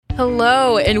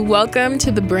Hello, and welcome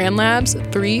to the Brand Lab's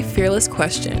 3 Fearless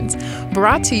Questions,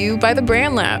 brought to you by the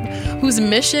Brand Lab, whose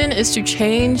mission is to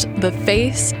change the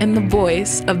face and the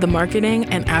voice of the marketing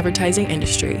and advertising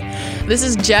industry. This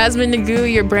is Jasmine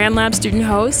Nagu, your Brand Lab student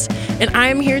host, and I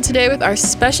am here today with our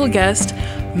special guest,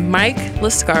 Mike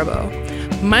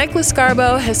Lascarbo. Mike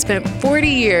Lascarbo has spent 40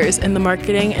 years in the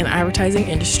marketing and advertising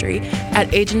industry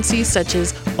at agencies such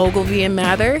as Ogilvy and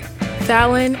Mather,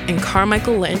 Fallon, and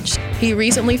Carmichael Lynch. He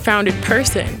recently founded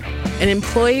Person, an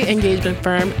employee engagement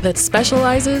firm that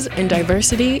specializes in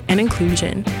diversity and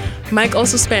inclusion. Mike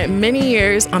also spent many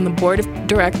years on the board of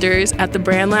directors at the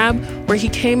Brand Lab, where he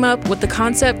came up with the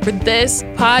concept for this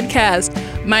podcast.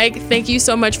 Mike, thank you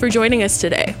so much for joining us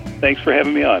today. Thanks for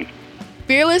having me on.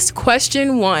 Fearless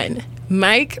question 1.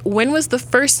 Mike, when was the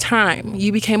first time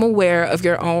you became aware of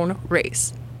your own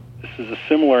race? This is a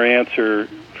similar answer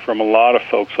from a lot of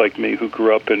folks like me who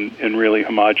grew up in really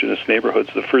homogenous neighborhoods.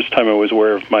 The first time I was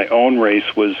aware of my own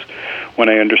race was when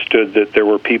I understood that there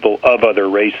were people of other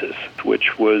races,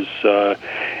 which was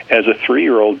as a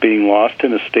 3-year-old being lost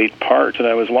in a state park. And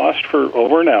I was lost for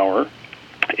over an hour.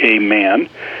 A man,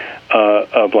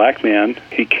 a black man,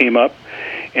 he came up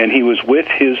and he was with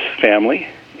his family,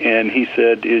 and he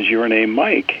said, "Is your name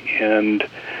Mike?" And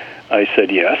I said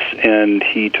yes, and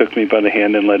he took me by the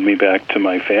hand and led me back to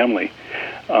my family,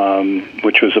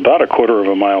 which was about a quarter of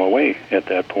a mile away at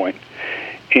that point.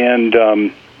 And,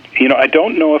 I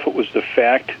don't know if it was the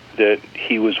fact that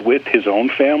he was with his own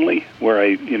family,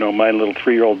 where my little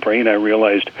 3-year-old brain, I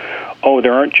realized,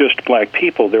 there aren't just black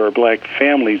people, there are black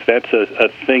families. That's a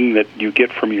thing that you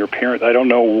get from your parents. I don't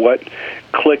know what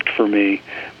clicked for me,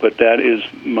 but that is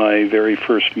my very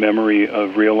first memory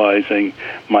of realizing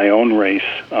my own race,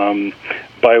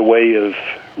 by way of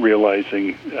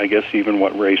realizing, I guess, even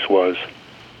what race was.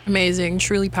 Amazing,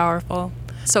 truly powerful.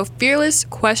 So, fearless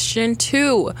question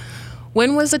 2.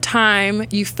 When was a time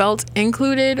you felt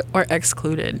included or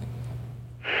excluded?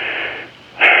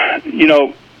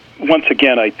 Once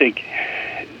again, I think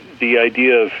the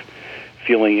idea of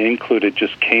feeling included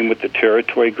just came with the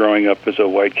territory growing up as a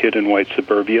white kid in white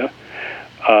suburbia.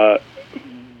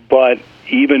 But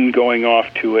even going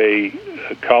off to a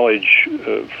college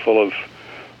full of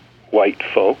white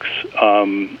folks,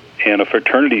 and a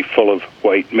fraternity full of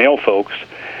white male folks,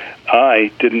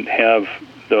 I didn't have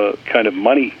the kind of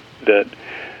money that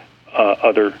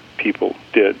other people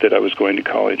did that I was going to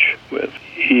college with.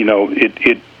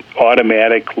 It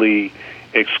automatically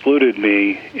excluded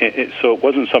me, so it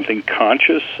wasn't something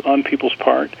conscious on people's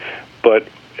part, but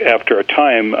after a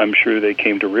time, I'm sure they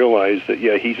came to realize that,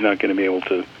 he's not going to be able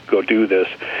to go do this,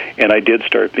 and I did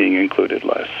start being included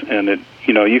less, and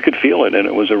you could feel it, and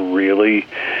it was a really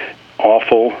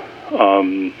awful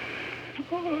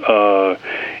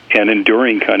and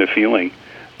enduring kind of feeling.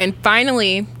 And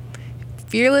finally,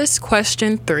 fearless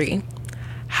question 3.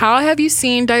 How have you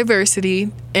seen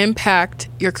diversity impact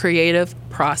your creative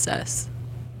process?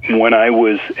 When I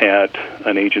was at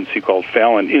an agency called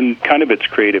Fallon, in kind of its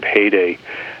creative heyday,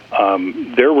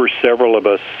 there were several of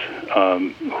us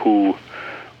who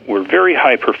were very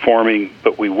high performing,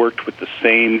 but we worked with the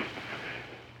same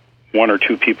 1 or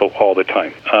 2 people all the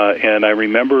time. And I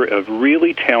remember a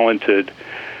really talented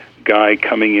guy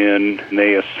coming in, and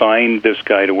they assigned this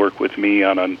guy to work with me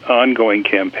on an ongoing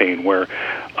campaign where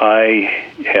I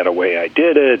had a way I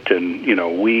did it, and,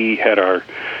 we had our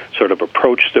sort of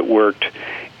approach that worked.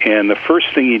 And the first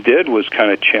thing he did was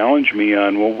kind of challenge me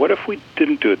on, well, what if we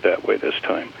didn't do it that way this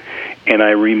time? And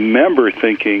I remember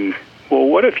thinking, well,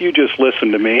 what if you just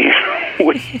listen to me?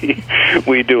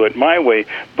 we do it my way.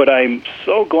 But I'm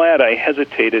so glad I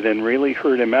hesitated and really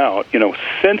heard him out.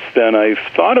 Since then, I've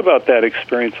thought about that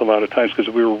experience a lot of times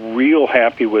because we were real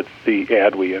happy with the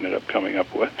ad we ended up coming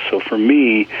up with. So for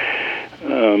me,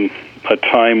 a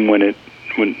time when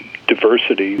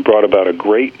diversity brought about a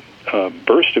great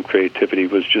burst of creativity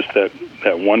was just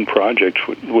that one project,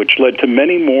 which led to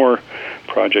many more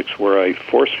projects where I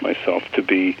forced myself to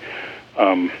be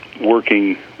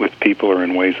working with people or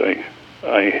in ways I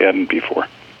hadn't before.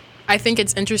 I think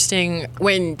it's interesting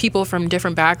when people from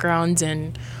different backgrounds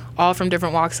and all from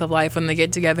different walks of life, when they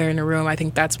get together in a room, I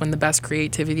think that's when the best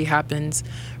creativity happens,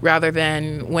 rather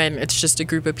than when it's just a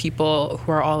group of people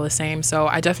who are all the same. So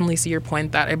I definitely see your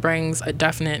point that it brings a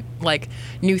definite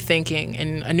new thinking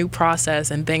and a new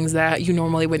process and things that you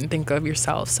normally wouldn't think of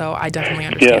yourself. So I definitely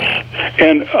understand. Yes.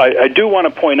 And I do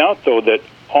want to point out, though, that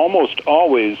almost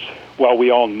always, while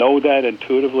we all know that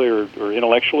intuitively or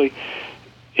intellectually,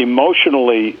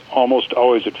 emotionally, almost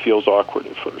always it feels awkward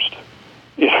at first.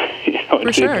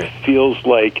 For sure. It feels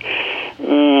like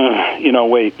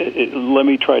wait, let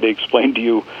me try to explain to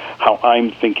you how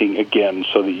I'm thinking again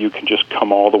so that you can just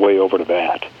come all the way over to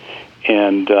that.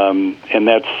 And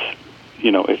that's,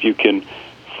 if you can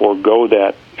forego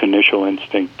that initial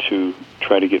instinct to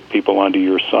try to get people onto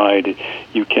your side,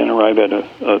 you can arrive at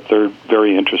a third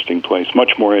very interesting place,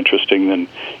 much more interesting than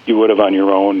you would have on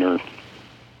your own or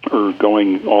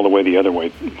going all the way the other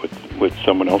way with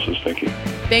someone else's thinking.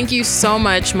 Thank you so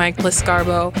much, Mike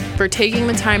Liscarbo, for taking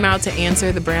the time out to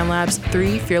answer the Brand Lab's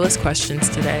 3 fearless questions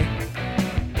today.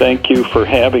 Thank you for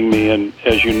having me. And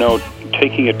as you know,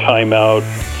 taking a time out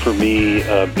for me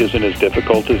isn't as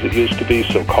difficult as it used to be,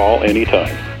 so call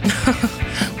anytime.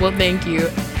 Well, thank you.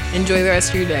 Enjoy the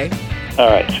rest of your day. All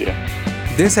right, see ya.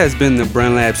 This has been the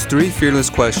Brand Lab's 3 Fearless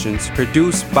Questions,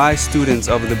 produced by students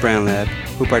of the Brand Lab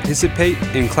who participate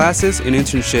in classes and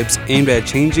internships aimed at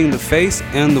changing the face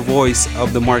and the voice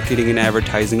of the marketing and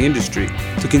advertising industry.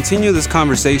 To continue this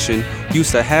conversation,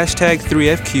 use the hashtag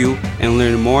 3FQ and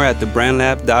learn more at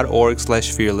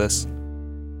thebrandlab.org/fearless.